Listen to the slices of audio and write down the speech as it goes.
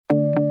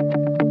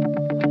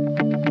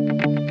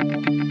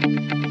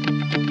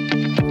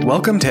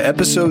Welcome to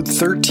episode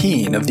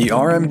 13 of the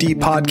RMD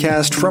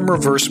Podcast from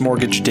Reverse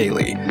Mortgage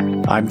Daily.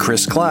 I'm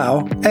Chris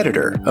Clow,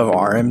 editor of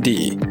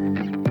RMD.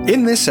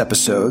 In this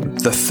episode,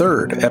 the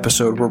third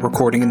episode we're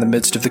recording in the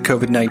midst of the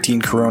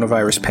COVID-19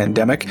 coronavirus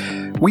pandemic,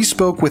 we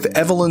spoke with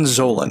Evelyn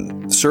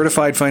Zohlen,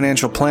 certified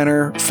financial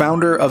planner,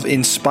 founder of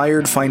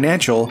Inspired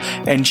Financial,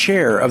 and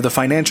chair of the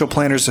Financial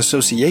Planners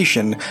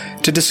Association,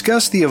 to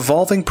discuss the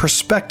evolving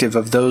perspective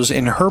of those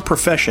in her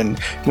profession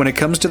when it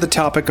comes to the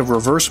topic of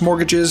reverse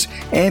mortgages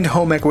and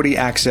home equity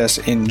access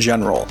in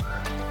general.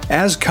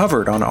 As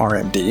covered on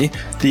RMD,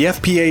 the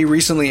FPA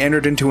recently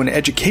entered into an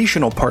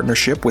educational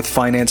partnership with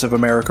Finance of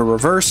America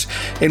Reverse,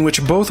 in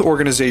which both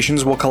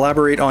organizations will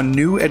collaborate on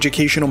new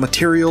educational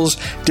materials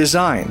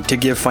designed to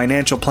give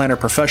financial planner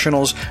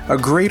professionals a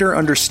greater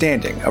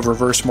understanding of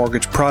reverse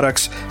mortgage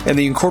products and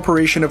the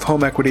incorporation of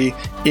home equity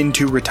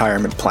into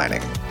retirement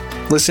planning.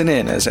 Listen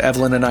in as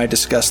Evelyn and I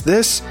discuss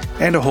this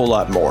and a whole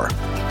lot more.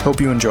 Hope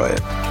you enjoy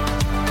it.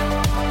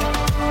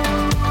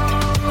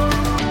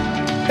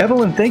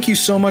 Evelyn, thank you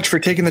so much for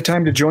taking the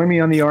time to join me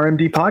on the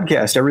RMD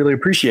podcast. I really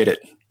appreciate it.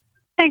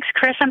 Thanks,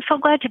 Chris. I'm so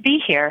glad to be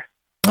here.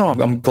 Oh,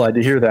 I'm glad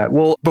to hear that.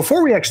 Well,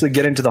 before we actually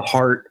get into the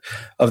heart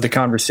of the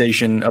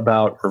conversation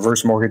about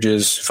reverse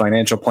mortgages,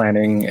 financial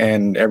planning,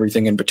 and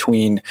everything in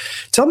between,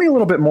 tell me a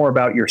little bit more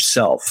about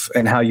yourself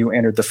and how you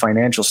entered the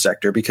financial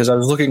sector, because I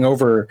was looking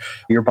over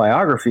your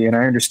biography and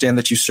I understand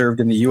that you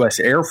served in the U.S.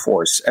 Air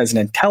Force as an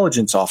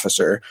intelligence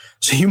officer.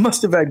 So you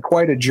must have had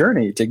quite a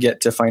journey to get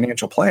to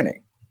financial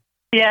planning.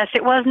 Yes,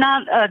 it was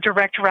not a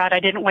direct route.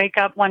 I didn't wake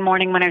up one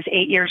morning when I was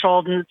 8 years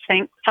old and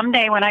think,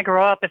 someday when I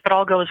grow up, if it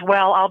all goes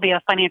well, I'll be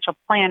a financial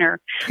planner.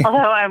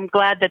 Although I'm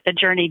glad that the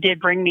journey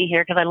did bring me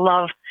here because I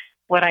love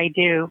what I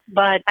do.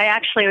 But I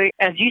actually,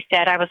 as you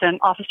said, I was an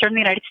officer in the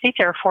United States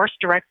Air Force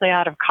directly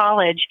out of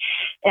college.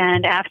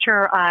 And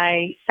after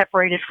I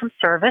separated from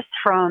service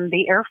from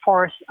the Air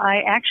Force,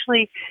 I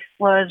actually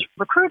was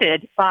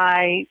recruited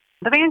by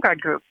the Vanguard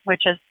Group,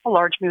 which is a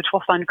large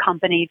mutual fund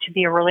company, to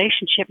be a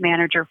relationship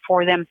manager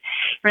for them.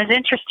 It was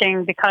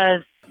interesting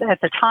because at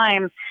the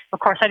time, of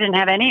course, I didn't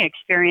have any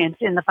experience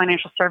in the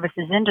financial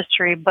services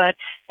industry, but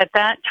at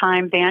that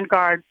time,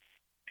 Vanguard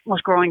was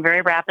growing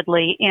very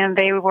rapidly, and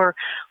they were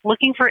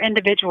looking for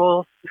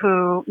individuals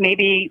who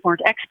maybe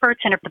weren't experts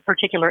in a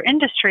particular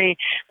industry,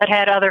 but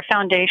had other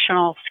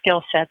foundational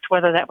skill sets,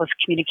 whether that was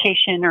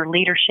communication or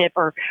leadership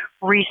or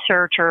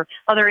research or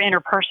other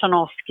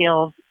interpersonal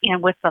skills,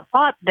 and with the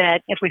thought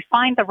that if we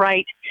find the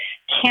right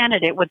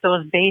candidate with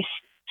those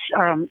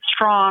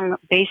strong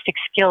basic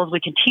skills, we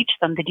can teach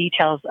them the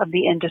details of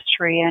the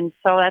industry. And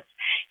so that's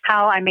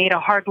how I made a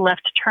hard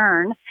left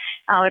turn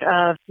out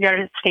of the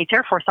United States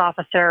Air Force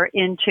officer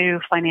into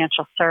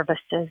financial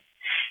services.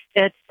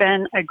 It's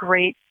been a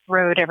great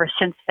road ever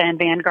since then.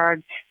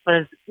 Vanguard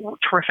was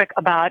terrific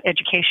about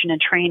education and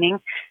training.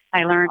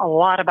 I learned a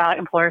lot about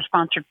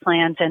employer-sponsored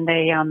plans, and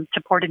they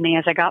supported me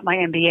as I got my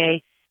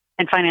MBA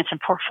in finance and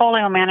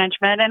portfolio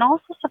management, and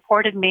also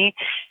supported me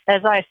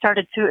as I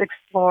started to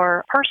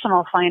explore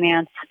personal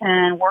finance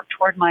and work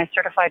toward my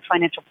certified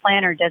financial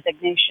planner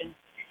designation,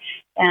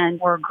 and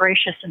were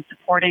gracious in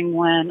supporting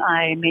when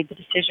I made the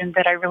decision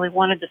that I really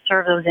wanted to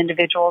serve those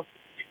individuals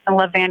and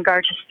led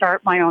Vanguard to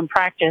start my own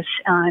practice,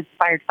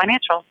 Inspired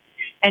Financial,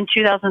 in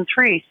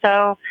 2003.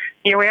 So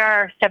here we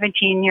are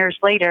 17 years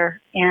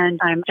later, and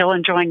I'm still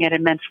enjoying it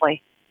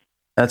immensely.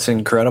 That's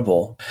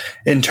incredible.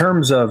 In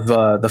terms of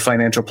the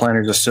Financial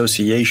Planners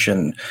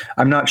Association,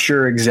 I'm not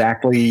sure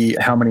exactly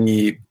how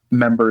many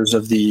members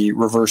of the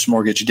Reverse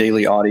Mortgage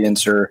Daily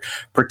audience are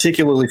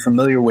particularly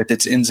familiar with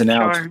its ins and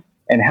outs. Sure.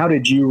 And how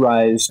did you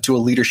rise to a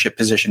leadership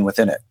position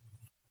within it?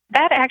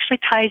 That actually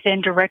ties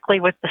in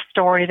directly with the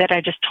story that I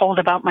just told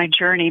about my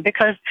journey,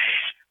 because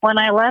when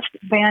I left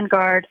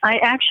Vanguard, I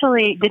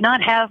actually did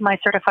not have my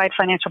certified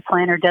financial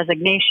planner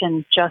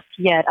designation just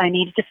yet. I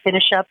needed to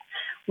finish up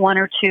one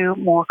or two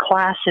more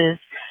classes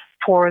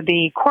for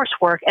the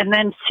coursework and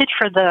then sit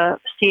for the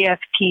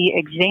CFP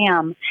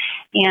exam.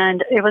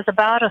 And it was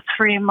about a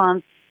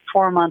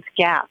 4-month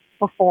gap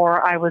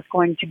before I was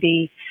going to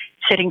be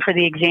sitting for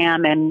the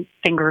exam and,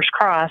 fingers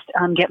crossed,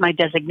 get my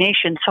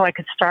designation so I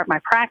could start my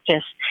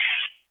practice.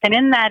 And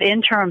in that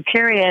interim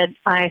period,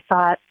 I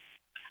thought,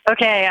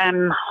 okay,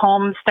 I'm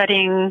home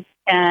studying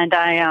and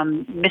I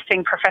am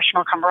missing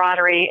professional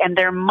camaraderie, and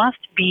there must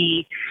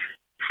be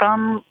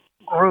some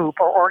group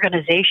or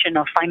organization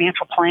of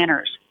financial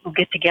planners who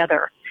get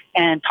together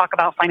and talk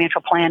about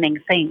financial planning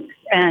things.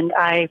 And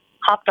I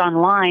hopped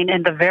online,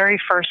 and the very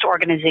first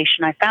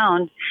organization I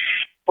found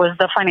was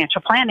the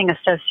Financial Planning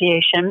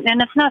Association.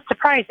 And it's not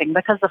surprising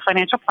because the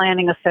Financial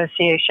Planning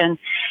Association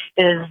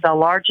is the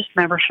largest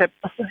membership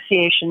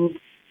association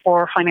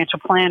for financial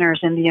planners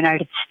in the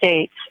United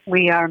States.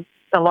 We are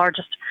the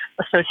largest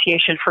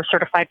association for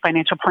certified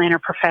financial planner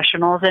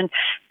professionals, and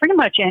pretty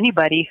much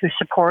anybody who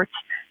supports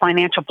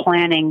financial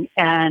planning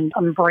and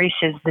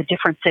embraces the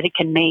difference that it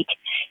can make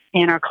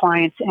in our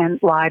clients' and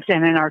lives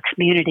and in our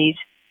communities.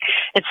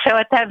 And so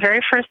at that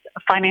very first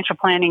Financial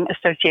Planning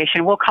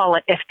Association, we'll call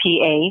it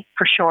FPA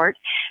for short,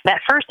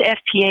 that first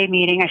FPA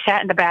meeting, I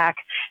sat in the back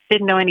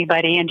didn't know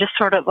anybody, and just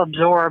sort of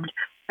absorbed.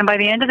 And by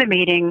the end of the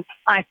meeting,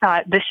 I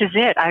thought, this is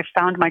it. I've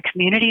found my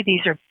community.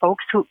 These are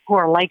folks who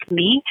are like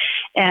me.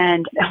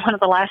 And one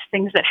of the last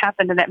things that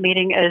happened in that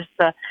meeting is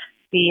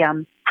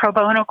the pro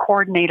bono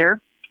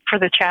coordinator for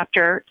the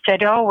chapter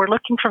said, we're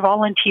looking for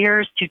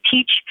volunteers to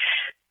teach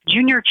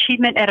junior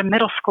achievement at a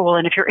middle school.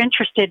 And if you're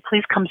interested,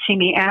 please come see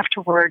me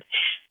afterward.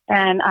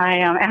 And I,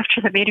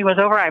 after the meeting was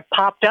over, I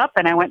popped up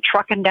and I went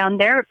trucking down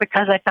there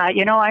because I thought,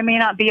 I may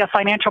not be a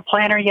financial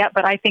planner yet,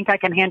 but I think I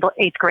can handle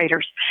 8th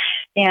graders.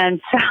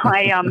 And so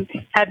I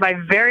had my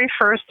very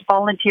first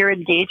volunteer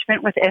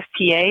engagement with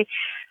FPA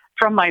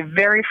from my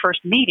very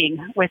first meeting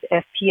with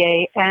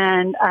FPA.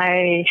 And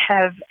I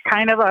have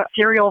kind of a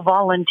serial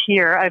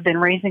volunteer. I've been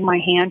raising my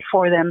hand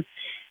for them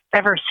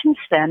ever since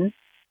then.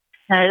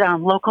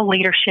 At local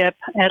leadership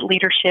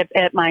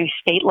at my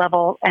state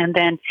level, and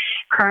then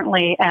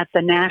currently at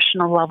the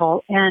national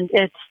level. And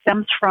it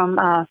stems from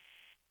a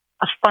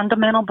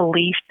fundamental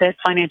belief that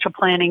financial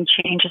planning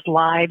changes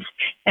lives,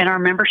 and our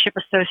membership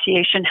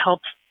association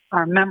helps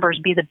our members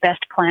be the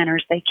best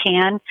planners they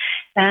can.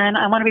 And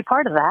I want to be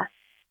part of that.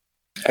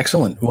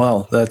 Excellent.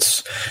 Well,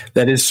 that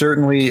is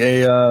certainly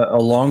a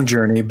long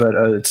journey, but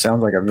it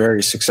sounds like a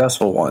very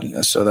successful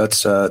one. So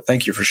that's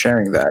thank you for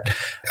sharing that.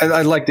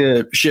 I'd like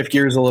to shift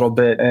gears a little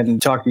bit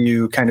and talk to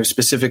you kind of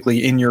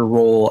specifically in your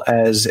role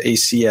as a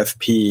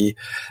CFP.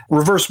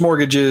 Reverse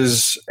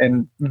mortgages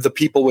and the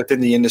people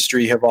within the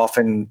industry have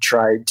often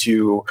tried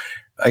to,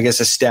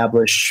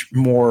 establish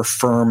more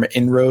firm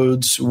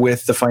inroads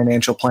with the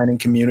financial planning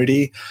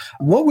community.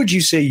 What would you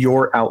say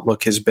your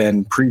outlook has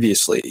been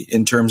previously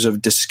in terms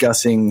of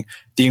discussing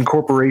the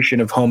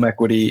incorporation of home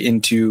equity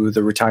into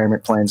the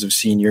retirement plans of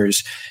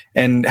seniors?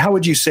 And how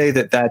would you say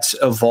that that's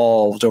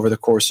evolved over the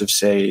course of,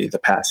 say, the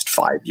past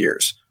 5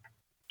 years?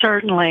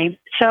 Certainly.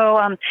 So,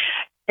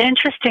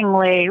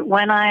 interestingly,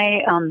 when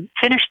I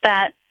finished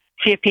that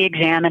CFP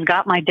exam and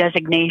got my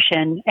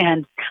designation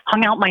and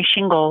hung out my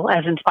shingle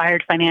as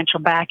Inspired Financial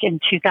back in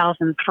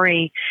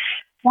 2003,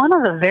 one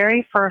of the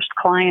very first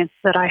clients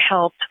that I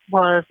helped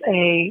was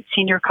a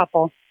senior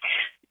couple.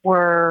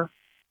 Were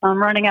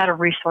running out of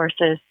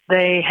resources.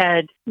 They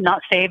had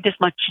not saved as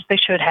much as they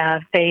should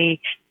have. They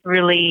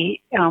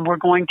really were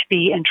going to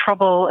be in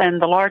trouble, and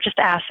the largest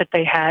asset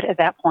they had at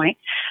that point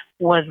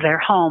was their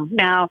home.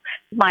 Now,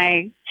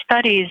 my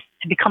studies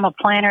to become a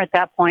planner at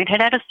that point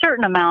had a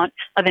certain amount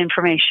of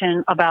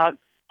information about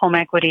home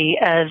equity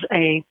as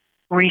a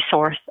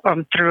resource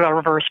through a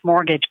reverse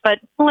mortgage, but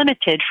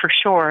limited for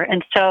sure.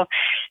 And so,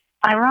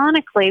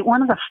 ironically,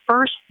 one of the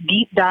first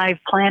deep dive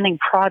planning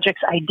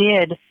projects I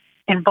did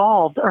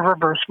involved a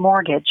reverse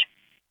mortgage.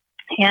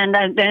 And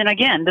then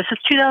again, this is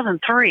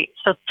 2003.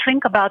 So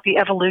think about the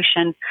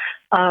evolution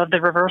of the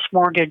reverse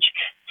mortgage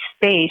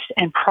space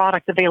and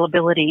product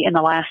availability in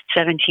the last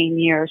 17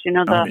 years.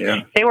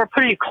 They were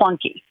pretty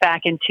clunky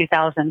back in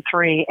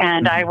 2003.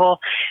 And I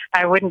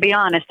wouldn't be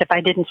honest if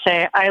I didn't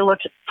say I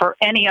looked for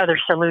any other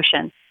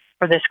solution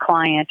for this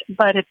client.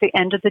 But at the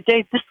end of the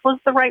day, this was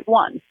the right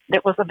one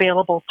that was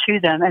available to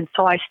them. And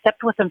so I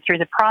stepped with them through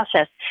the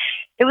process.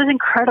 It was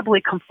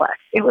incredibly complex.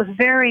 It was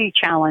very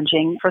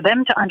challenging for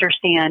them to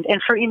understand,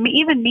 and for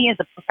even me as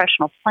a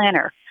professional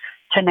planner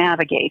to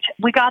navigate.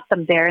 We got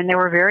them there, and they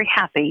were very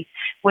happy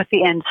with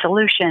the end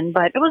solution,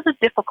 but it was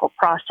a difficult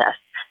process.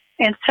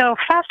 And so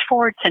fast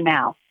forward to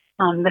now.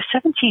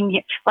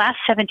 The last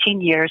 17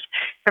 years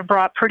have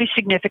brought pretty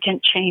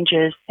significant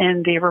changes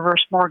in the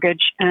reverse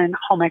mortgage and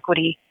home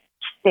equity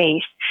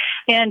space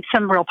in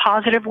some real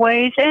positive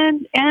ways.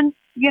 And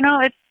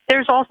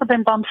there's also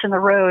been bumps in the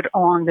road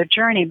along the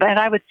journey. But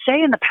I would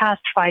say in the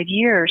past 5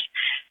 years,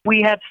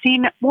 we have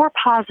seen more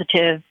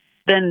positive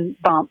than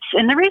bumps.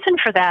 And the reason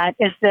for that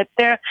is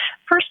that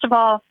first of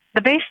all,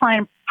 the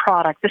baseline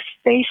product, the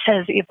space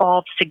has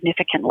evolved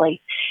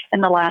significantly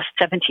in the last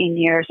 17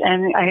 years.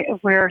 And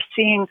we're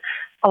seeing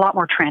a lot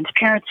more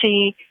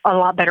transparency, a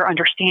lot better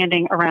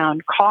understanding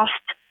around cost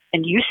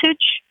and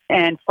usage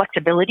and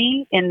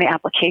flexibility in the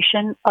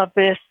application of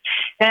this.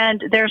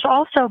 And there's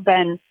also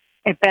been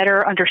a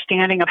better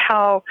understanding of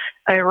how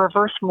a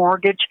reverse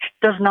mortgage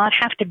does not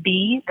have to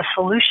be the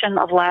solution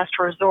of last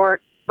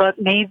resort, but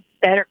may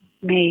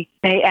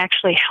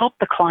actually help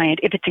the client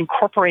if it's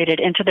incorporated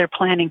into their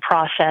planning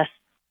process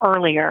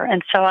earlier.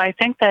 And so I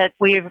think that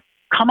we've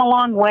come a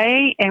long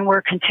way, and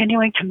we're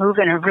continuing to move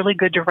in a really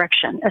good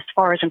direction as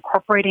far as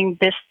incorporating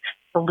this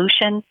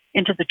solution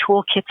into the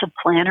toolkits of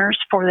planners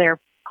for their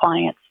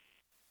clients.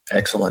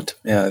 Excellent.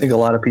 Yeah, I think a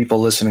lot of people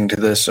listening to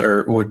this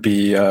would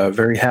be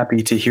very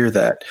happy to hear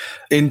that.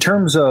 In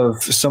terms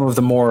of some of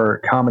the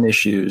more common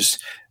issues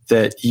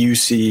that you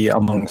see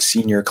among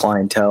senior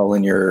clientele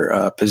in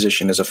your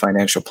position as a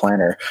financial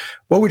planner,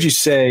 what would you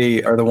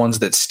say are the ones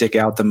that stick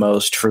out the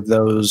most for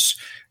those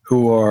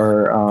who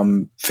are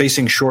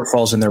facing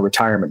shortfalls in their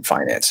retirement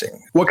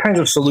financing? What kinds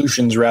of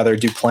solutions, rather,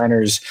 do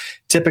planners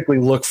typically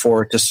look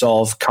for to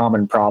solve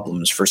common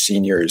problems for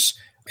seniors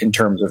in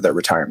terms of their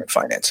retirement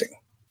financing?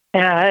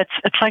 Yeah,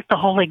 it's like the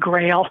Holy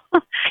Grail,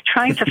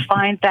 trying to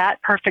find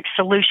that perfect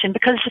solution,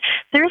 because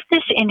there's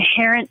this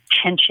inherent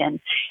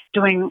tension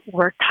doing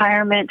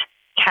retirement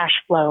cash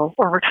flow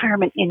or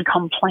retirement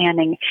income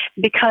planning,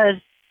 because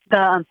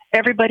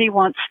everybody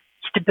wants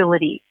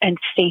stability and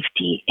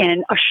safety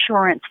and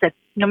assurance that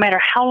no matter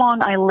how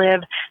long I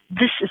live,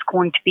 this is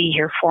going to be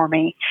here for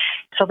me.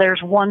 So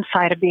there's one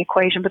side of the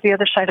equation, but the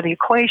other side of the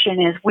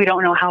equation is we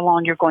don't know how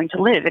long you're going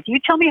to live. If you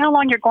tell me how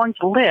long you're going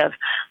to live,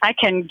 I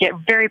can get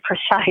very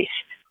precise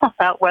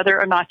about whether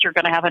or not you're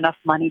going to have enough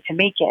money to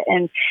make it.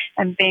 And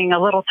I'm being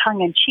a little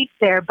tongue-in-cheek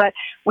there, but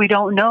we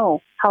don't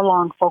know how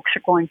long folks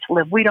are going to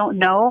live. We don't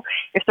know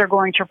if they're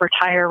going to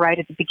retire right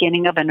at the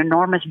beginning of an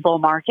enormous bull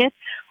market,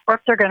 or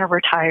if they're going to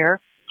retire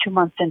 2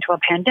 months into a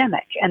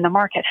pandemic and the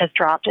market has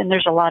dropped and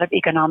there's a lot of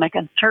economic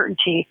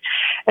uncertainty.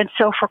 And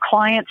so for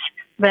clients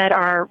that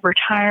are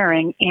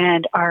retiring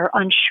and are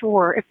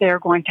unsure if they're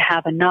going to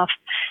have enough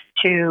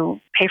to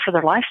pay for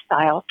their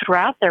lifestyle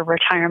throughout their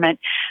retirement,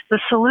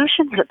 the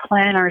solutions that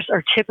planners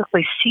are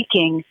typically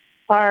seeking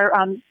are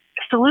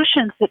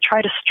solutions that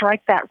try to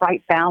strike that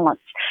right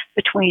balance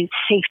between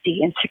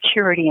safety and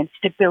security and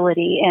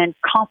stability and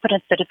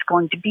confidence that it's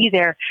going to be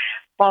there,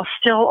 while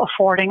still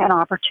affording an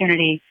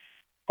opportunity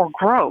for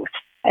growth,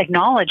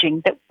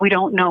 acknowledging that we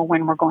don't know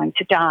when we're going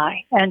to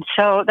die. And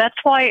so that's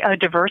why a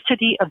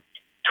diversity of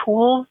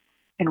tools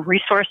and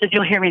resources,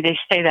 you'll hear me, they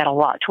say that a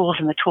lot, tools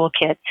in the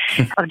toolkit,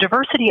 a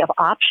diversity of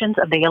options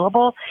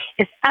available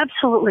is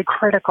absolutely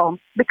critical,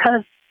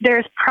 because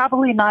there's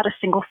probably not a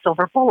single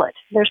silver bullet.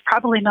 There's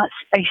probably not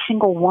a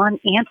single one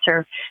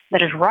answer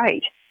that is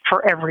right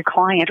for every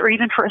client or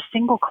even for a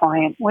single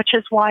client, which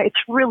is why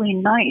it's really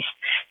nice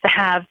to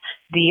have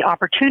the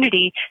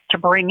opportunity to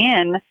bring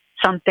in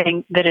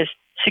something that is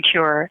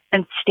secure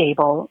and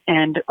stable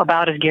and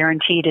about as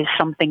guaranteed as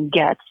something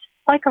gets,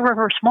 like a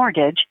reverse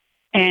mortgage,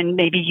 and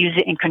maybe use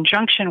it in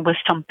conjunction with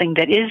something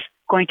that is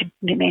going to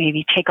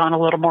maybe take on a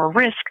little more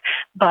risk,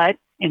 but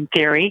in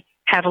theory,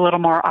 have a little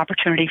more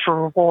opportunity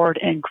for reward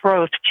and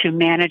growth to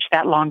manage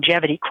that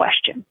longevity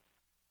question.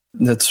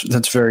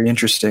 That's very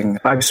interesting.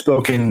 I've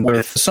spoken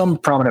with some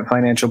prominent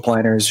financial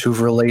planners who've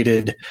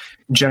related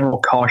general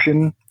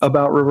caution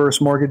about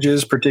reverse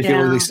mortgages,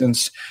 particularly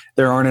since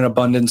there aren't an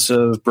abundance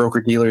of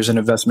broker-dealers and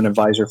investment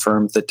advisor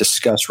firms that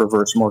discuss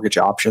reverse mortgage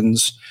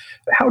options.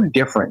 How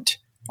different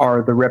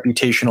are the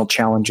reputational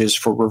challenges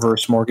for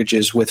reverse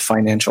mortgages with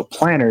financial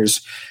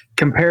planners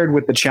compared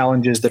with the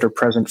challenges that are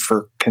present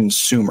for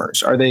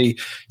consumers? Are they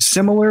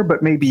similar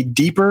but maybe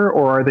deeper,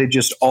 or are they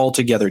just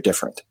altogether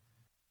different?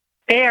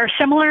 They are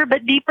similar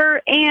but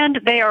deeper,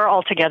 and they are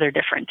altogether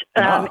different.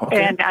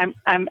 Okay. And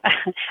I'm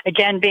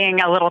again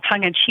being a little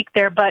tongue-in-cheek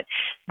there, but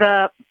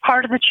the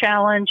part of the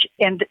challenge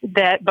and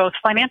that both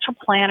financial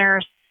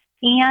planners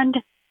and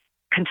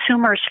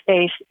consumers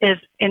face is,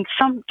 in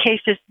some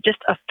cases, just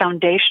a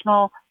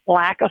foundational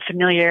lack of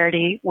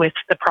familiarity with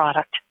the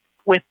product,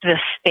 with the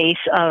space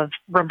of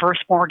reverse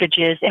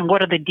mortgages and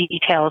what are the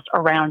details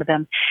around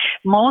them.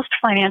 Most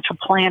financial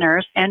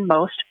planners and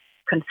most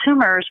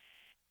consumers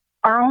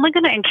are only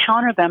going to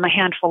encounter them a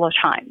handful of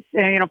times.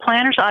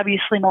 Planners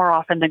obviously more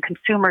often than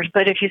consumers,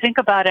 but if you think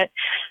about it,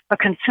 a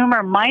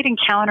consumer might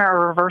encounter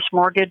a reverse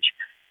mortgage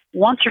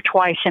once or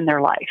twice in their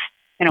life.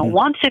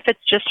 Once if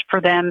it's just for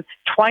them,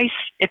 twice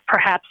if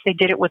perhaps they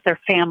did it with their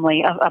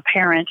family, a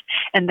parent,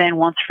 and then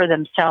once for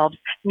themselves,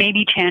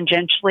 maybe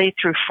tangentially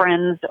through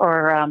friends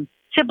or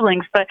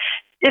siblings, but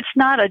it's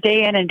not a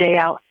day in and day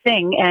out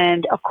thing.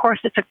 And of course,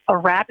 it's a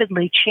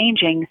rapidly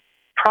changing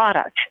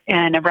product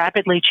and a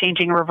rapidly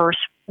changing reverse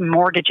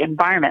mortgage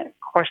environment.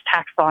 Of course,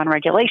 tax law and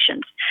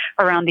regulations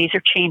around these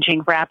are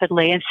changing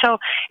rapidly. And so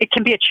it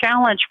can be a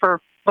challenge for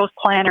both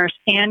planners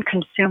and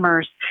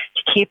consumers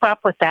to keep up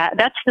with that.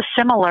 That's the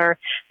similar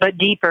but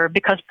deeper,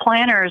 because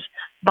planners,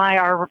 by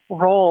our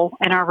role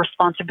and our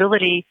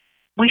responsibility,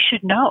 we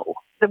should know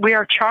that we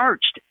are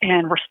charged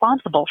and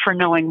responsible for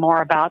knowing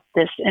more about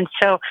this. And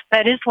so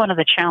that is one of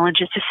the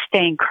challenges, is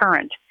staying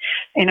current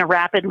in a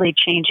rapidly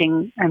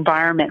changing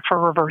environment for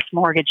reverse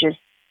mortgages.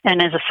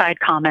 And as a side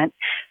comment,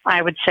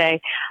 I would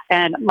say,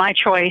 and my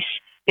choice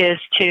is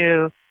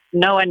to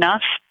know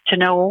enough to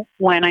know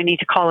when I need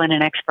to call in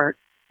an expert.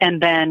 And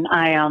then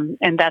I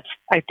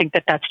think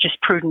that's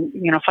just prudent.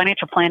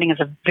 Financial planning is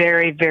a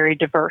very, very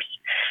diverse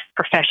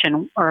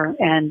profession,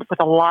 and with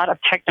a lot of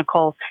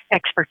technical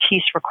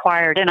expertise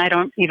required. And I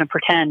don't even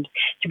pretend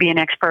to be an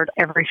expert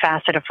every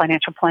facet of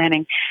financial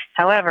planning.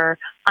 However,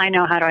 I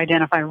know how to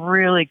identify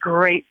really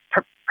great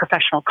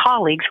professional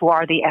colleagues who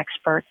are the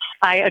experts.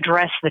 I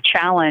address the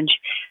challenge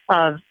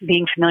of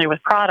being familiar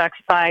with products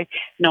by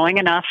knowing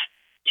enough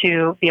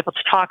to be able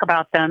to talk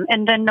about them,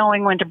 and then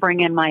knowing when to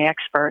bring in my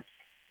experts.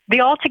 The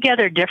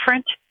altogether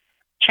different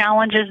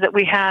challenges that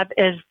we have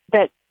is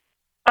that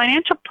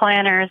financial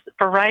planners,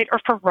 for right or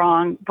for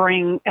wrong,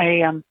 bring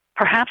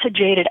perhaps a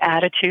jaded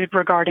attitude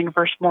regarding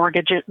reverse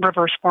mortgages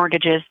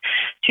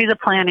to the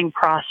planning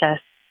process.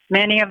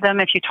 Many of them,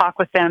 if you talk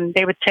with them,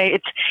 they would say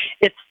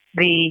it's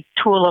the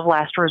tool of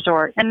last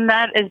resort, and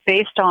that is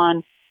based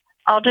on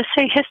I'll just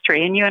say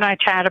history. And you and I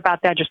chatted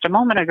about that just a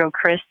moment ago,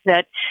 Chris,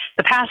 that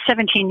the past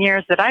 17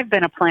 years that I've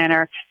been a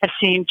planner have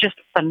seen just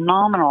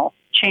phenomenal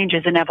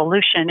changes in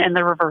evolution in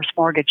the reverse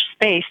mortgage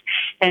space.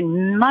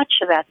 And much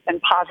of that's been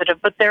positive,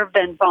 but there have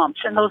been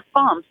bumps. And those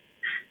bumps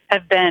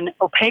have been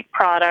opaque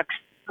products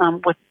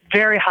with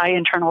very high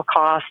internal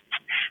costs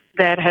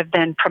that have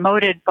been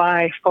promoted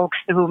by folks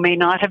who may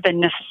not have been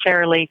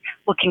necessarily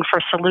looking for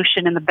a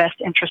solution in the best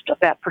interest of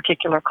that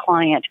particular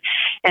client.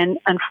 And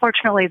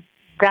unfortunately,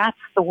 that's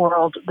the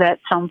world that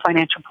some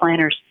financial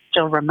planners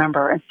still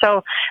remember. And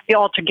so the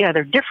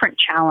altogether different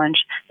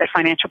challenge that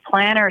financial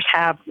planners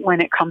have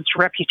when it comes to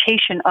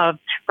reputation of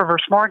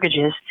reverse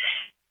mortgages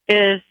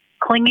is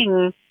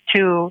clinging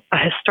to a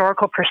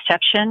historical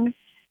perception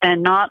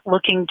and not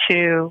looking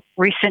to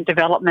recent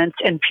developments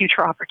and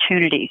future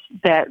opportunities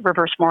that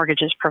reverse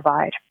mortgages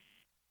provide.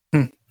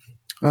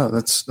 Oh,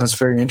 that's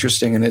very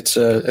interesting, and it's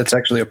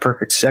actually a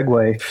perfect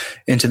segue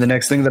into the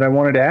next thing that I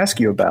wanted to ask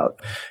you about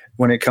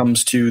when it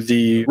comes to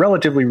the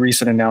relatively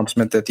recent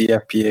announcement that the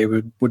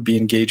FPA would be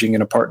engaging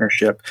in a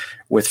partnership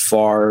with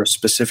FAR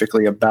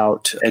specifically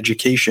about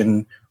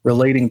education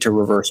relating to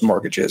reverse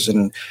mortgages.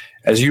 And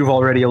as you've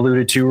already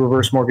alluded to,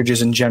 reverse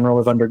mortgages in general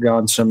have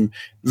undergone some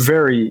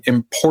very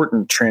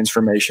important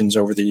transformations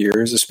over the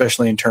years,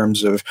 especially in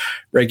terms of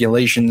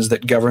regulations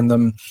that govern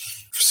them.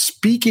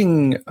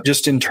 Speaking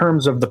just in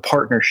terms of the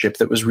partnership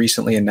that was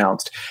recently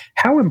announced,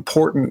 how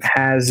important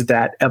has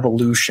that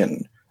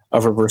evolution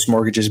of reverse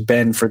mortgages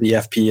been for the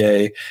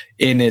FPA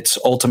in its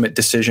ultimate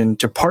decision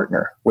to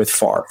partner with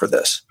FAR for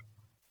this?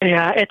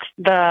 Yeah, it's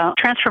the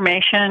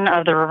transformation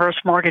of the reverse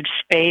mortgage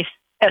space,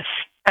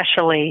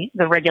 especially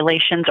the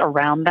regulations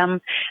around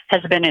them,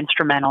 has been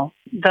instrumental.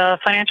 The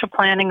Financial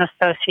Planning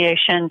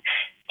Association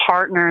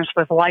partners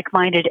with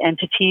like-minded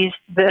entities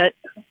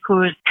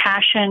whose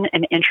passion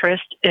and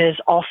interest is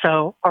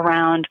also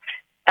around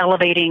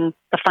elevating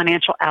the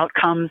financial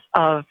outcomes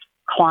of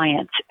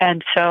clients.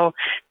 And so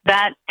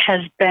that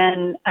has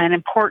been an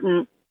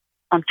important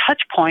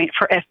touch point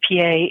for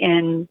FPA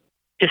in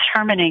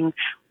determining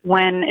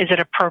when is it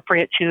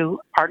appropriate to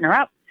partner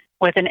up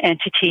with an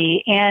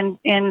entity. And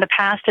in the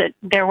past,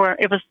 there were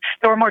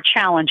more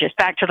challenges.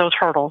 Back to those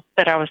hurdles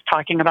that I was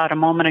talking about a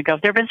moment ago.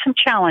 There have been some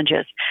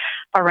challenges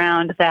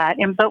around that.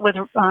 But with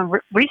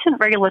recent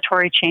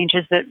regulatory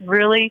changes that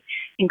really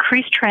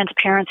increase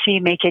transparency,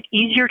 make it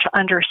easier to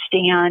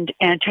understand,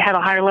 and to have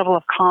a higher level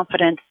of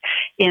confidence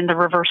in the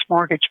reverse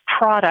mortgage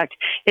product,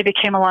 it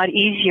became a lot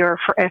easier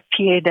for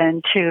FPA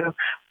then to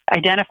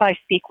identify,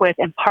 speak with,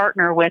 and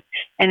partner with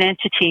an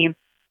entity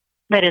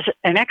that is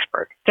an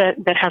expert, that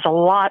has a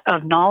lot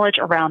of knowledge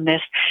around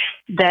this,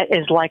 that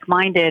is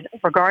like-minded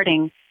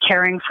regarding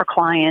caring for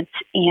clients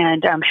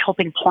and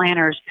helping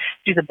planners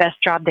do the best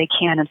job they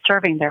can in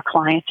serving their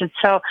clients. And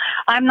so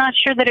I'm not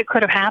sure that it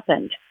could have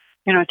happened,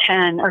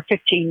 10 or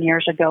 15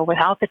 years ago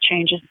without the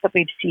changes that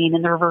we've seen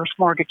in the reverse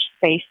mortgage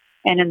space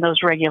and in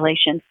those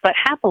regulations. But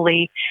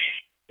happily,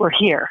 we're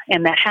here,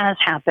 and that has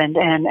happened.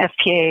 And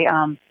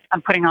FPA,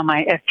 I'm putting on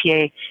my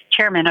FPA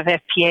chairman of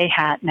FPA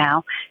hat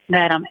now,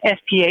 that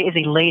FPA is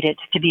elated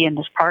to be in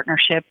this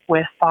partnership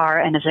with FAR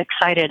and is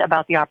excited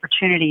about the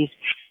opportunities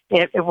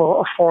it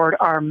will afford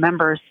our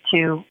members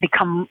to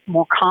become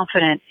more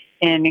confident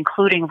in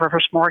including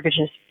reverse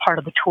mortgages part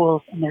of the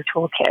tools in their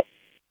toolkit.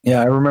 Yeah,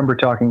 I remember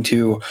talking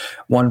to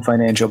one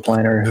financial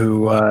planner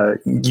who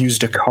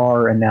used a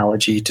car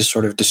analogy to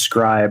sort of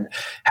describe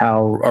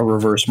how a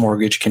reverse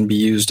mortgage can be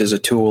used as a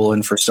tool.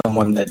 And for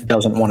someone that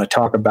doesn't want to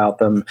talk about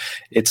them,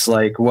 it's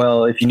like,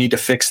 well, if you need to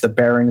fix the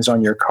bearings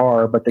on your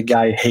car, but the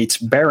guy hates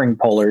bearing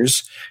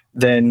pullers,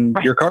 then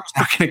your car's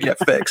not going to get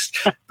fixed.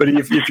 But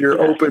if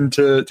you're open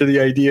to the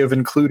idea of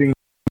including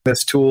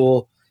this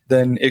tool,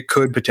 then it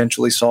could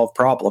potentially solve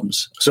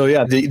problems. So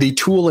yeah, the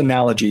tool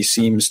analogy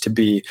seems to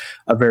be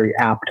a very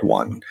apt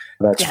one,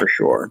 that's for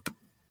sure.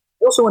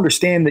 I also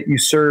understand that you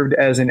served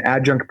as an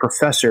adjunct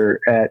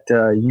professor at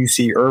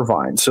UC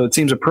Irvine, so it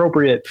seems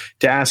appropriate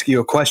to ask you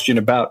a question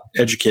about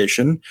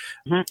education,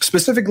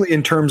 specifically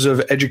in terms of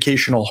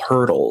educational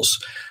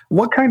hurdles.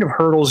 What kind of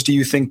hurdles do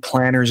you think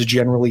planners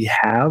generally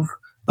have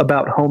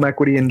about home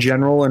equity in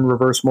general and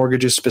reverse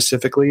mortgages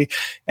specifically?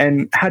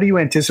 And how do you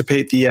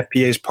anticipate the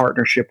FPA's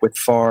partnership with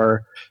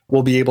FAR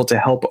will be able to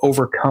help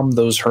overcome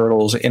those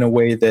hurdles in a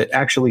way that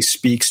actually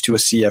speaks to a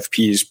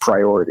CFP's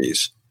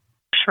priorities?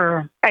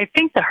 Sure. I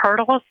think the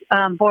hurdles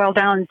boil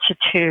down to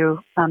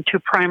two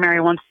primary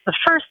ones. The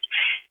first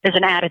is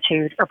an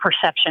attitude or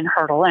perception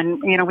hurdle.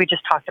 And, we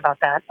just talked about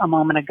that a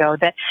moment ago,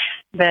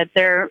 that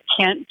there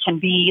can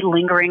be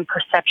lingering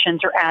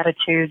perceptions or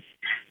attitudes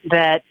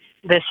that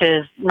this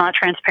is not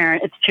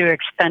transparent, it's too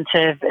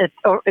expensive, it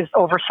is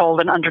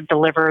oversold and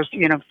underdelivers,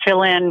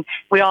 fill in.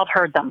 We all have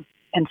heard them.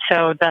 And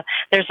so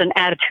there's an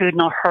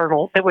attitudinal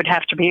hurdle that we'll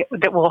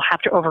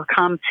have to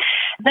overcome.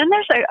 Then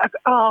there's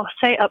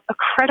a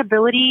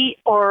credibility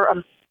or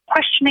a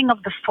questioning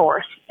of the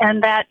source.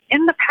 And that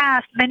in the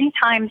past, many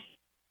times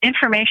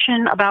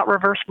information about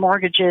reverse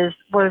mortgages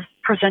was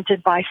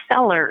presented by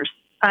sellers,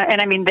 and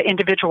I mean the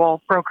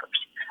individual brokers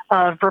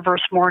of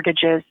reverse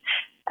mortgages,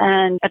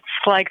 And it's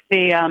like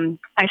the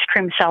ice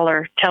cream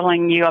seller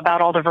telling you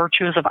about all the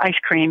virtues of ice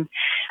cream.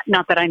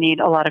 Not that I need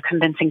a lot of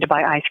convincing to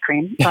buy ice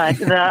cream, but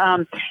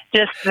the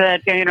just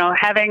that,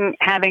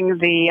 having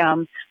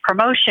the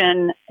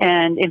promotion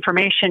and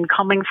information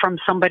coming from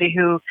somebody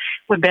who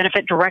would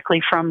benefit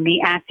directly from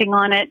me acting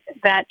on it,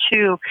 that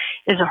too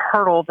is a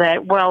hurdle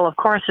that, well, of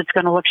course it's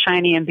going to look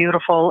shiny and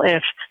beautiful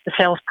if the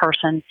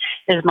salesperson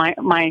is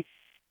my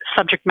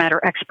subject matter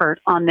expert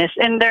on this.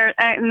 And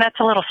that's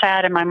a little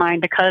sad in my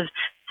mind because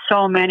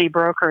so many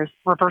brokers,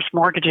 reverse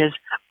mortgages,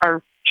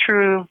 are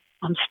true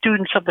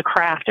students of the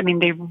craft. I mean,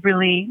 they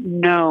really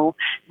know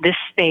this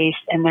space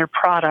and their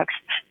products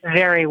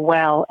very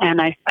well. And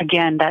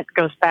again, that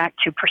goes back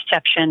to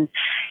perception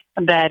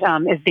that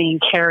is being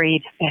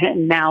carried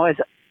and now is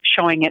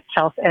showing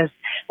itself as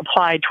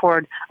applied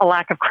toward a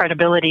lack of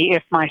credibility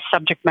if my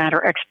subject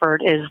matter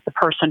expert is the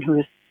person who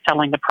is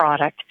selling the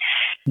product.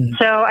 Mm-hmm.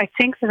 So I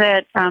think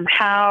that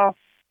how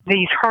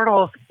these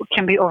hurdles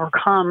can be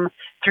overcome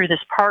through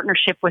this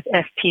partnership with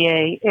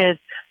FPA is,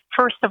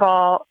 first of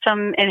all,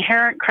 some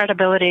inherent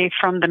credibility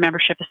from the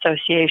membership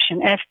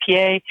association.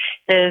 FPA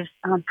is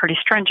pretty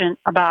stringent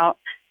about,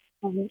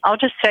 I'll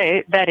just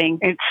say, vetting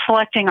and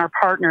selecting our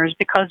partners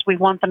because we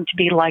want them to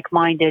be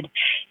like-minded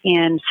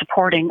in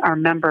supporting our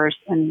members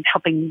and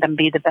helping them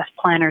be the best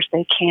planners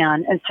they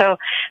can. And so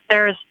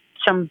there's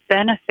some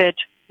benefit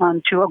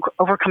to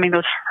overcoming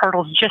those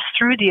hurdles just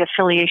through the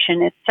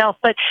affiliation itself.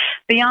 But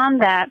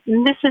beyond that,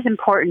 and this is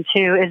important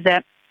too, is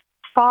that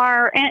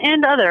FAR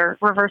and other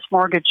reverse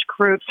mortgage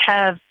groups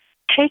have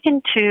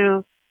taken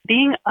to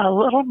being a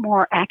little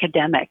more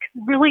academic,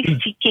 really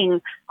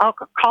seeking, I'll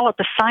call it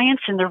the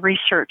science and the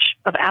research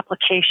of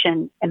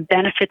application and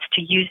benefits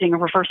to using a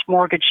reverse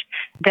mortgage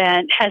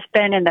than has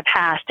been in the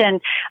past.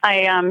 And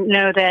I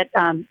know that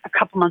a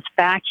couple months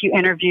back you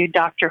interviewed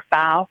Dr.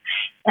 Clow,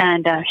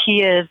 and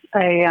he is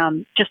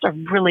just a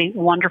really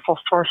wonderful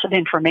source of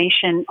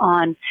information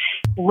on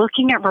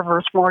looking at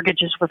reverse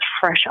mortgages with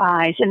fresh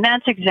eyes. And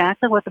that's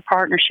exactly what the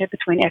partnership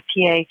between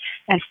FPA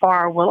and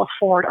FAR will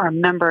afford our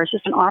members.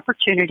 It's an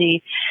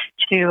opportunity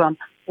to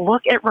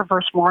look at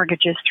reverse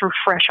mortgages through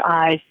fresh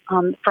eyes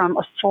from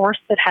a source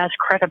that has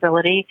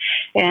credibility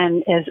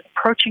and is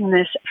approaching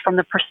this from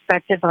the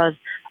perspective of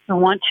we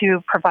want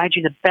to provide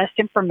you the best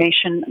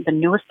information, the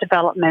newest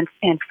developments,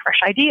 and fresh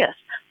ideas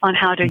on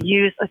how to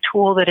use a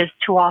tool that is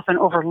too often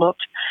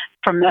overlooked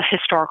from a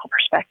historical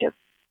perspective.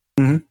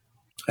 Mm-hmm.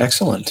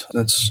 Excellent.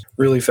 That's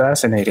really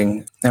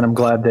fascinating. And I'm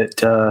glad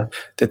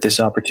that this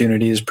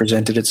opportunity has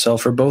presented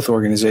itself for both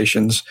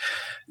organizations.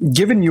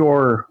 Given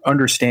your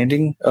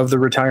understanding of the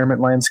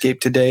retirement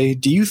landscape today,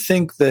 do you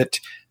think that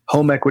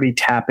home equity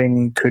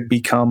tapping could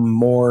become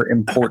more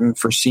important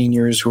for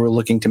seniors who are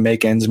looking to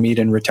make ends meet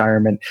in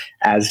retirement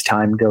as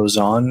time goes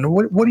on?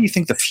 What do you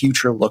think the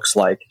future looks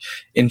like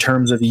in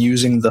terms of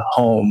using the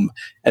home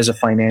as a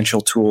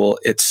financial tool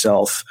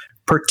itself,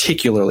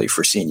 particularly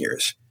for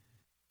seniors?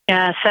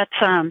 Yes, that's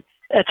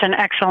an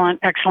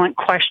excellent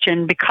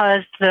question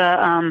because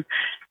the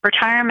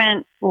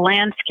retirement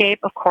landscape,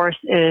 of course,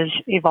 is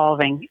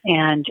evolving,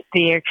 and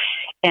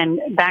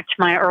back to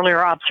my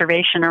earlier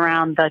observation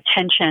around the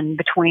tension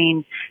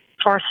between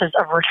sources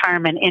of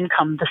retirement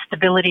income, the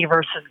stability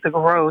versus the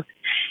growth.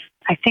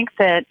 I think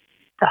that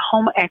the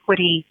home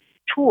equity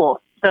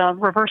tool, the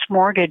reverse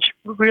mortgage,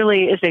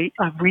 really is a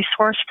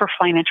resource for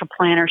financial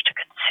planners to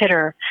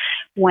consider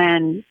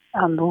when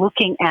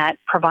looking at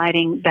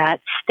providing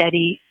that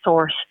steady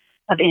source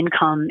of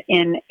income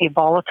in a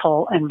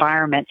volatile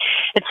environment.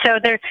 And so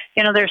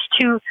there's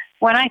two.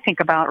 When I think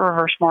about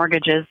reverse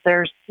mortgages,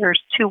 there's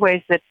two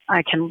ways that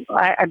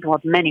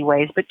many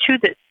ways, but two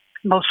that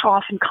most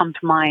often come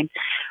to mind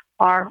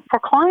are for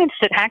clients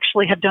that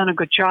actually have done a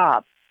good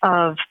job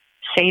of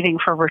saving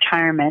for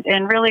retirement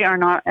and really are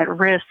not at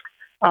risk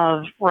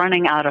of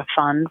running out of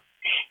funds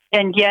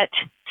and yet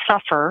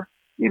suffer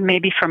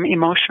maybe from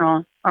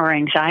emotional or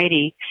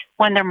anxiety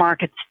when the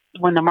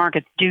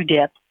markets do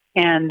dip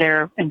and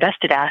their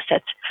invested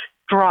assets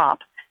drop.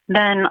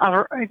 Then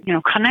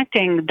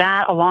connecting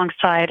that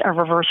alongside a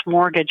reverse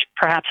mortgage,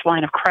 perhaps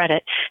line of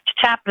credit, to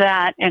tap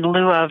that in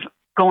lieu of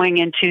going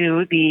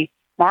into the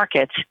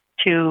markets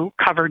to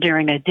cover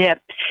during a dip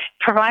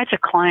provides a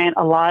client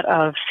a lot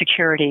of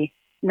security.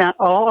 Not,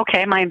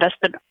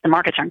 the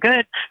markets aren't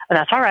good.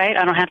 That's all right.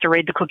 I don't have to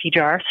raid the cookie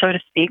jar, so to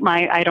speak.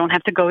 I don't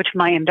have to go to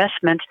my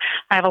investments.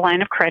 I have a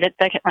line of credit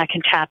that I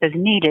can tap as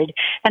needed.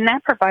 And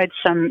that provides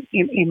some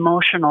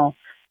emotional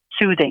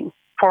soothing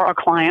for a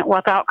client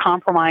without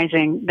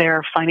compromising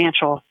their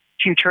financial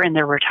future in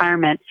their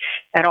retirement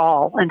at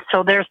all. And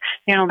so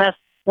that's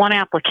one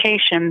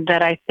application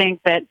that I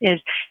think that is,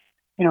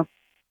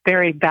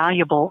 very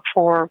valuable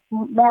for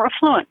more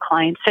affluent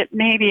clients that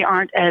maybe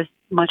aren't as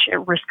much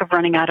at risk of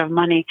running out of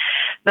money.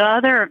 The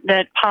other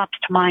that pops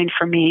to mind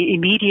for me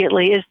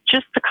immediately is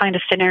just the kind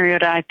of scenario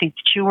that I think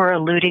that you were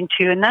alluding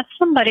to, and that's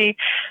somebody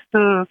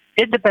who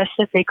did the best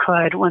that they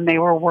could when they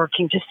were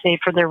working to save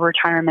for their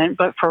retirement,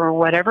 but for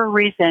whatever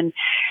reason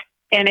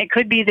And it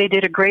could be they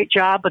did a great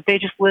job, but they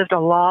just lived a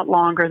lot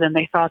longer than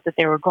they thought that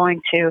they were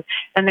going to.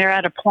 And they're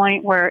at a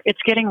point where it's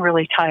getting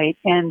really tight.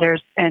 And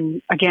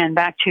again,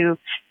 back to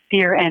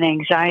fear and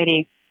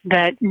anxiety,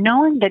 that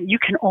knowing that you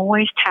can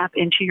always tap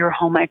into your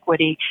home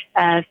equity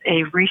as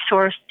a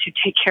resource to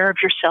take care of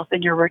yourself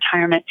in your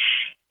retirement,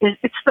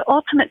 it's the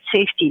ultimate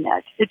safety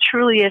net. It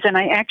truly is. And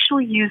I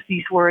actually use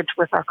these words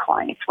with our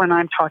clients when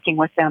I'm talking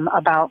with them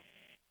about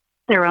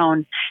their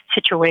own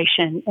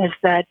situation, is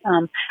that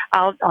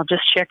I'll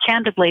just share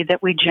candidly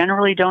that we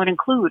generally don't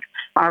include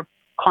our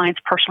clients'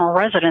 personal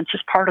residence as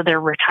part of their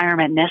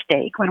retirement nest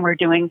egg when we're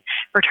doing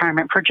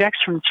retirement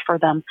projections for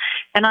them.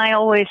 And I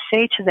always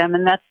say to them,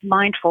 and that's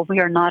mindful, we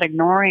are not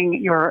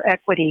ignoring your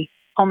equity,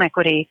 home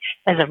equity,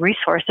 as a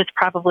resource. It's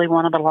probably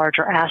one of the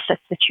larger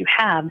assets that you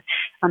have.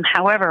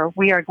 However,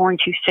 we are going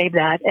to save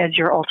that as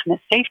your ultimate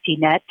safety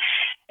net.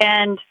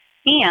 And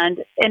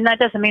that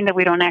doesn't mean that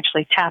we don't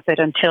actually tap it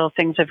until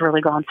things have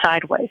really gone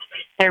sideways.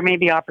 There may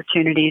be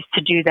opportunities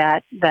to do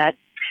that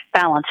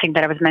balancing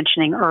that I was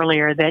mentioning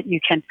earlier, that you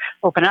can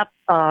open up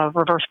a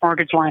reverse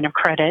mortgage line of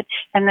credit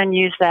and then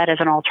use that as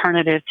an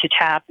alternative to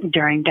tap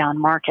during down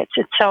markets.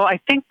 And so I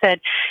think that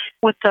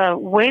with the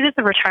way that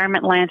the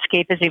retirement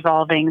landscape is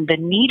evolving, the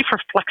need for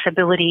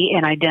flexibility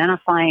in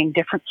identifying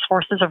different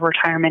sources of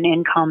retirement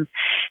income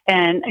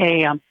and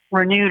a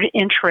renewed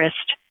interest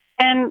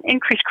and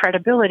increased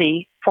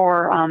credibility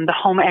for the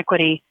home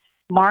equity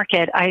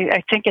market,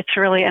 I think it's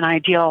really an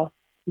ideal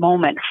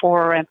moment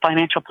for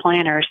financial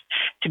planners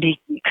to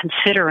be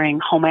considering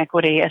home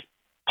equity as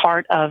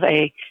part of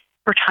a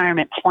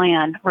retirement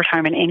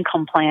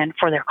income plan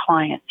for their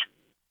clients.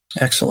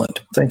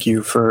 Excellent. Thank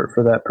you for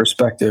that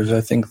perspective.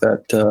 I think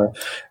that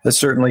that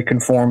certainly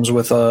conforms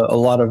with a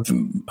lot of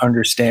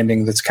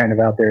understanding that's kind of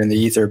out there in the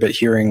ether, but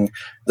hearing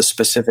the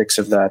specifics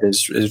of that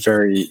is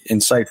very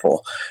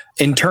insightful.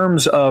 In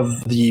terms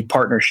of the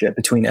partnership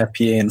between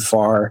FPA and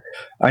FAR,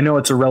 I know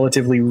it's a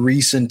relatively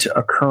recent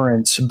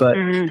occurrence, but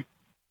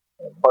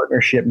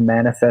partnership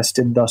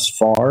manifested thus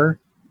far,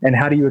 and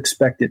how do you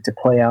expect it to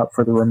play out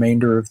for the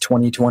remainder of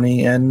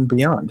 2020 and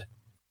beyond?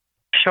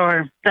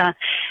 Sure. The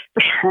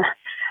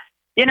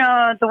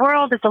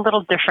world is a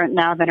little different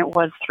now than it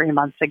was 3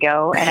 months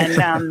ago.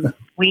 And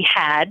we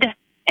had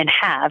and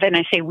have, and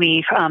I say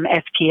we,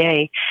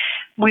 FPA,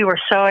 we were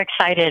so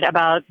excited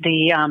about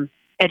the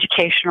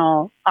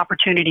educational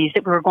opportunities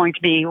that we were going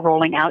to be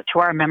rolling out to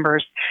our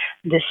members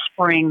this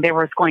spring. There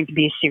was going to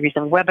be a series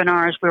of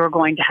webinars. We were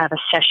going to have a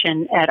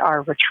session at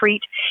our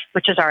retreat,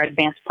 which is our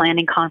advanced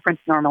planning conference,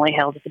 normally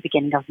held at the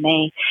beginning of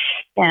May.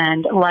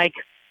 And like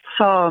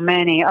so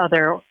many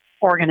other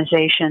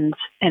organizations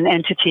and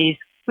entities,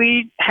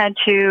 we had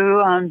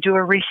to do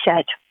a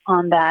reset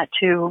on that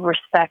to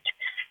respect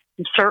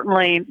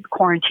certainly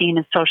quarantine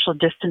and social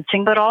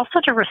distancing, but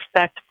also to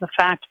respect the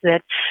fact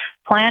that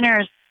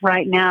planners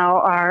right now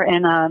are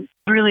in a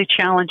really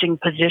challenging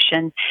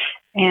position.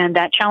 And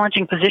that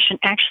challenging position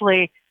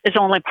actually is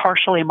only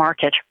partially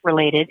market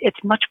related. It's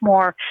much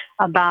more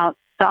about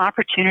the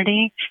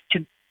opportunity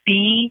to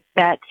be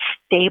that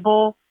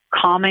stable,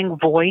 calming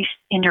voice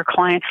in your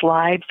clients'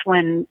 lives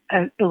when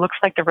it looks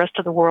like the rest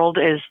of the world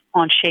is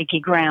on shaky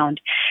ground.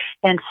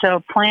 And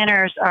so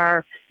planners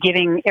are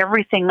giving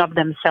everything of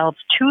themselves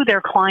to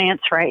their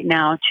clients right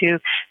now to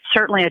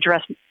certainly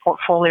address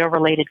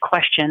portfolio-related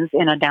questions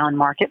in a down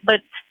market. But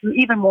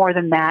even more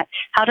than that,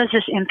 how does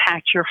this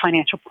impact your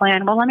financial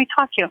plan? Well, let me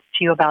talk to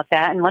you about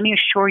that, and let me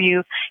assure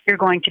you you're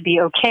going to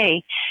be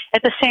okay.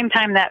 At the same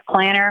time, that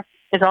planner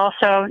is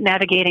also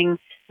navigating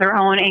their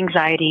own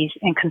anxieties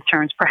and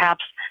concerns,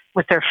 perhaps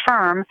with their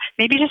firm,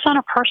 maybe just on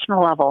a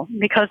personal level,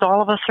 because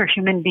all of us are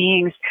human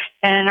beings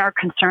and are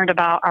concerned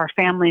about our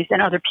families and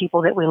other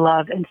people that we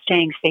love and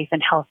staying safe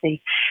and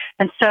healthy.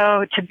 And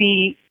so to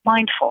be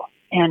mindful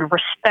and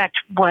respect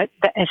what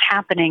is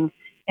happening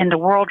in the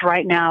world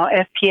right now,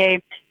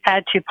 FPA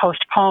had to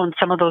postpone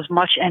some of those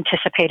much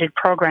anticipated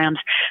programs.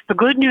 The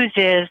good news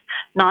is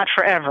not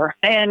forever.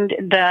 And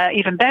the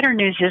even better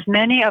news is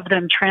many of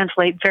them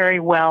translate very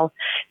well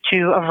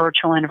to a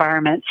virtual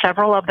environment.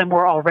 Several of them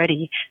were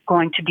already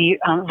going to be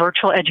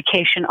virtual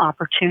education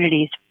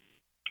opportunities.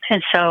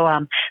 And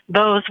so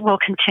those will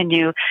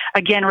continue,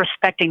 again,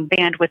 respecting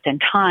bandwidth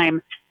and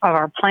time of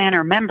our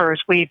planner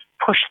members. We've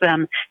pushed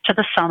them to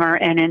the summer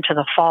and into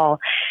the fall.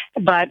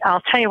 But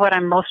I'll tell you what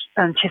I'm most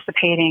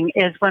anticipating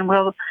is when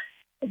we'll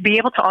be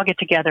able to all get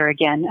together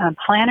again.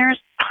 Planners,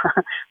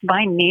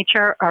 by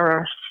nature, are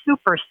a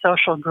super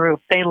social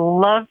group. They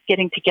love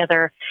getting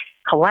together,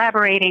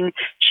 collaborating,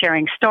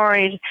 sharing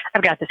stories.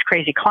 I've got this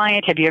crazy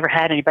client. Have you ever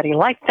had anybody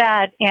like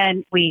that?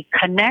 And we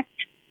connect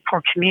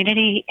for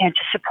community and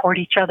to support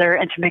each other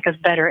and to make us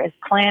better as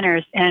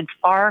planners. And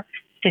FAR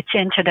fits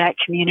into that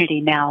community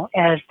now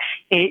as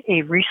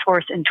a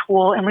resource and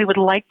tool. And we would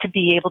like to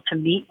be able to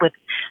meet with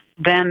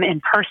them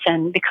in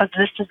person because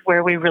this is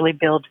where we really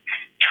build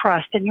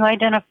trust and you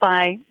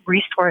identify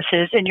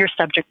resources and your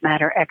subject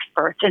matter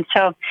experts. And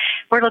so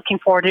we're looking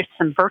forward to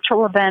some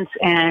virtual events,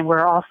 and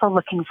we're also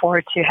looking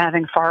forward to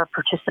having FAR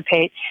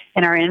participate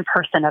in our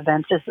in-person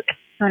events as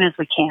soon as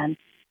we can.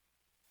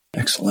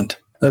 Excellent.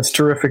 That's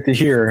terrific to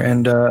hear,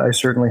 and I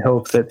certainly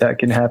hope that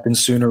can happen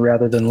sooner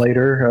rather than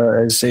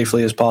later, as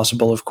safely as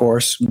possible, of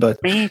course. But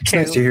it's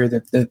nice to hear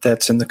that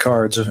that's in the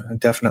cards,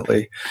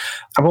 definitely.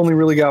 I've only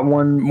really got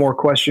one more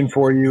question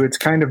for you. It's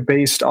kind of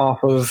based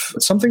off of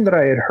something that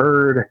I had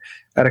heard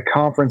at a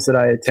conference that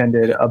I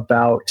attended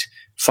about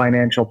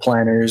financial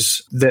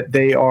planners, that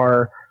they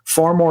are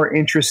far more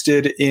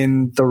interested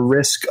in the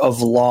risk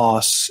of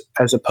loss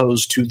as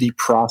opposed to the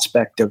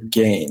prospect of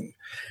gain.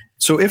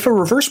 So if a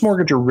reverse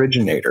mortgage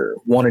originator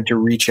wanted to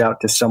reach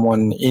out to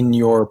someone in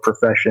your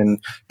profession,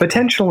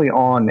 potentially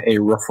on a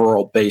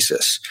referral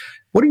basis,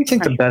 what do you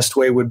think the best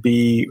way would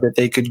be that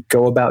they could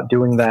go about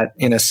doing that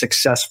in a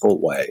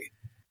successful way?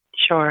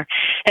 Sure.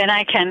 And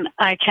I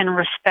can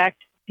respect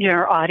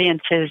your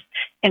audience's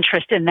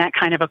interest in that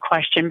kind of a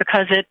question,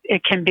 because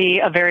it can be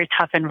a very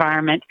tough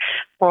environment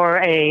for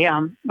a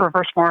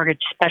reverse mortgage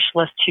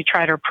specialist to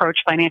try to approach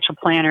financial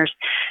planners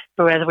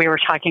who, as we were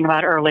talking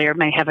about earlier,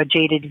 may have a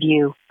jaded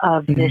view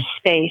of this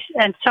space.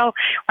 And so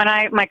when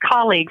my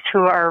colleagues who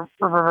are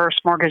reverse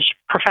mortgage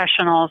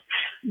professionals,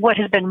 what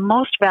has been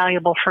most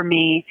valuable for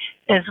me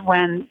is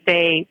when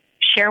they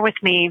share with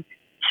me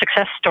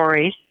success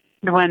stories,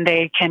 when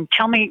they can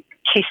tell me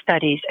case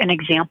studies and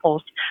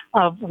examples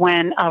of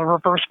when a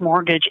reverse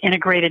mortgage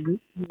integrated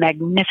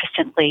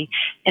magnificently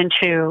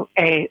into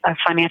a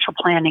financial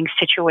planning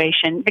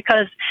situation.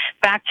 Because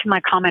back to my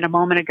comment a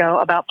moment ago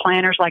about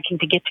planners liking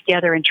to get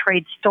together and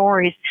trade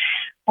stories,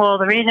 well,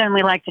 the reason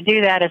we like to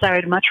do that is I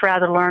would much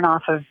rather learn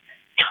off of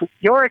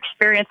your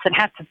experience and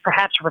have to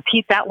perhaps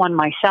repeat that one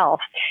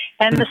myself.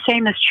 And the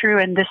same is true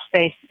in this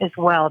space as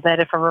well, that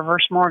if a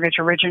reverse mortgage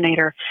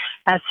originator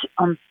has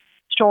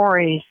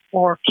stories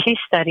or case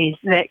studies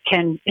that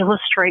can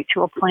illustrate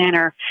to a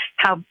planner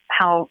how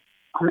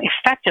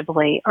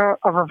effectively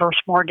a reverse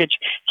mortgage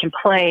can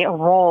play a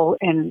role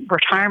in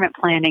retirement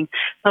planning,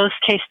 those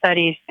case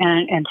studies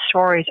and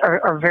stories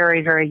are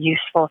very, very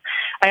useful.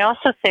 I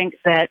also think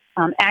that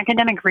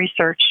academic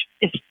research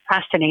is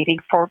fascinating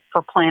for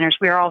planners.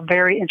 We are all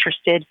very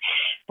interested,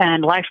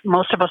 and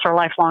most of us are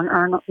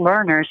lifelong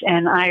learners,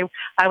 and I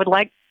would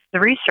like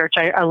the research.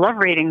 I love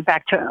reading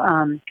back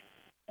to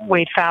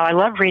Wade Pfau. I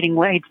love reading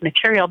Wade's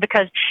material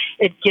because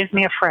it gives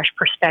me a fresh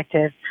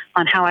perspective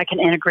on how I can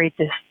integrate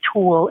this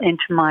tool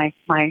into my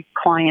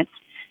clients'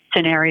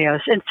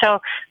 scenarios. And so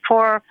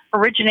for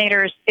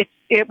originators, it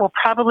will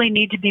probably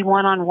need to be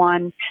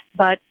one-on-one,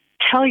 but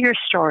tell your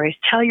stories,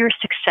 tell your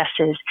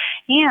successes,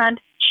 and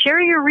share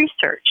your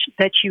research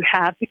that you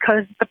have,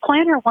 because the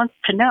planner wants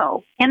to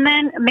know. And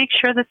then make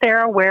sure that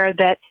they're aware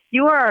that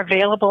you are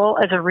available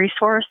as a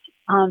resource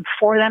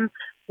for them,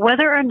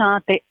 whether or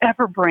not they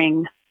ever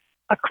bring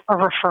a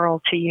referral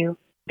to you,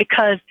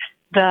 because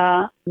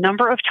the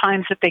number of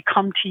times that they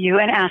come to you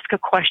and ask a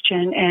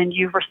question and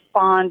you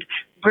respond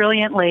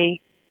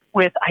brilliantly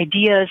with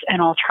ideas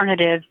and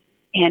alternatives,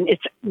 and it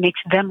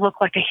makes them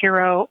look like a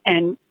hero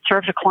and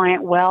serves a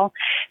client well,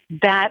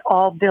 that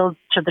all builds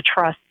to the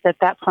trust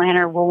that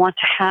planner will want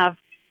to have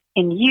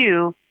in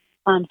you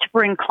to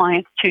bring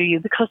clients to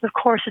you, because of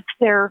course it's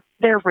their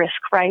risk,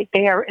 right?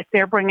 If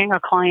they're bringing a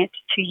client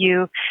to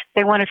you,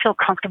 they want to feel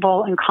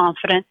comfortable and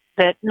confident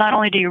that not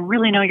only do you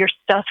really know your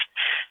stuff,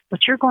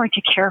 but you're going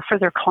to care for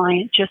their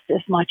client just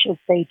as much as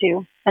they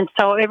do. And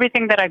so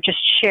everything that I've just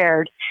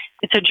shared,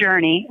 it's a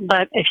journey,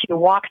 but if you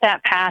walk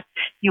that path,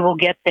 you will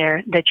get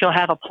there, that you'll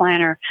have a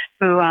planner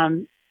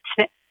who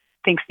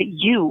thinks that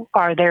you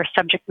are their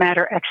subject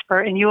matter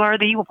expert and you are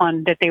the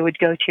one that they would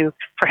go to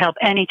for help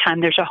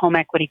anytime there's a home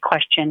equity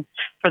question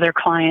for their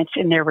clients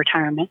in their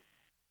retirement.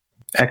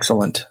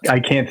 Excellent. I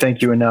can't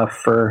thank you enough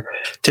for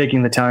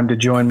taking the time to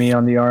join me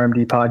on the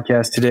RMD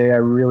podcast today. I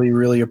really,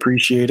 really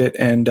appreciate it.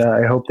 And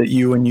I hope that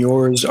you and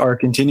yours are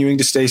continuing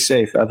to stay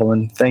safe,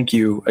 Evelyn. Thank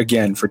you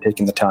again for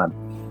taking the time.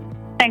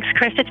 Thanks,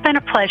 Chris. It's been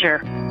a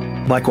pleasure.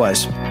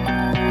 Likewise.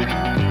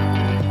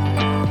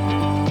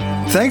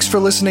 Thanks for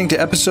listening to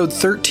episode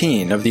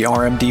 13 of the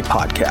RMD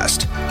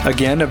Podcast.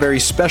 Again, a very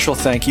special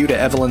thank you to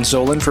Evelyn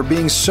Zohlen for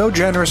being so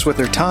generous with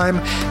her time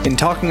in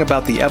talking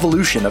about the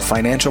evolution of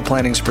financial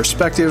planning's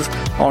perspective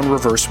on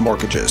reverse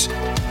mortgages.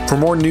 For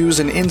more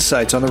news and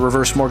insights on the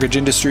reverse mortgage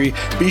industry,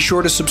 be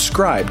sure to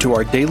subscribe to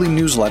our daily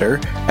newsletter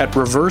at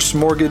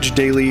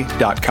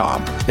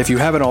reversemortgagedaily.com. If you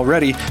haven't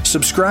already,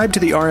 subscribe to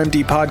the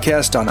RMD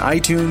Podcast on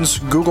iTunes,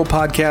 Google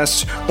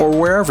Podcasts, or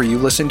wherever you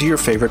listen to your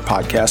favorite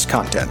podcast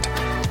content.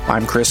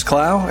 I'm Chris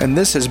Clow, and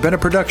this has been a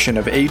production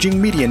of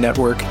Aging Media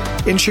Network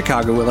in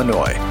Chicago,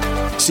 Illinois.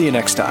 See you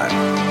next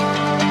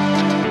time.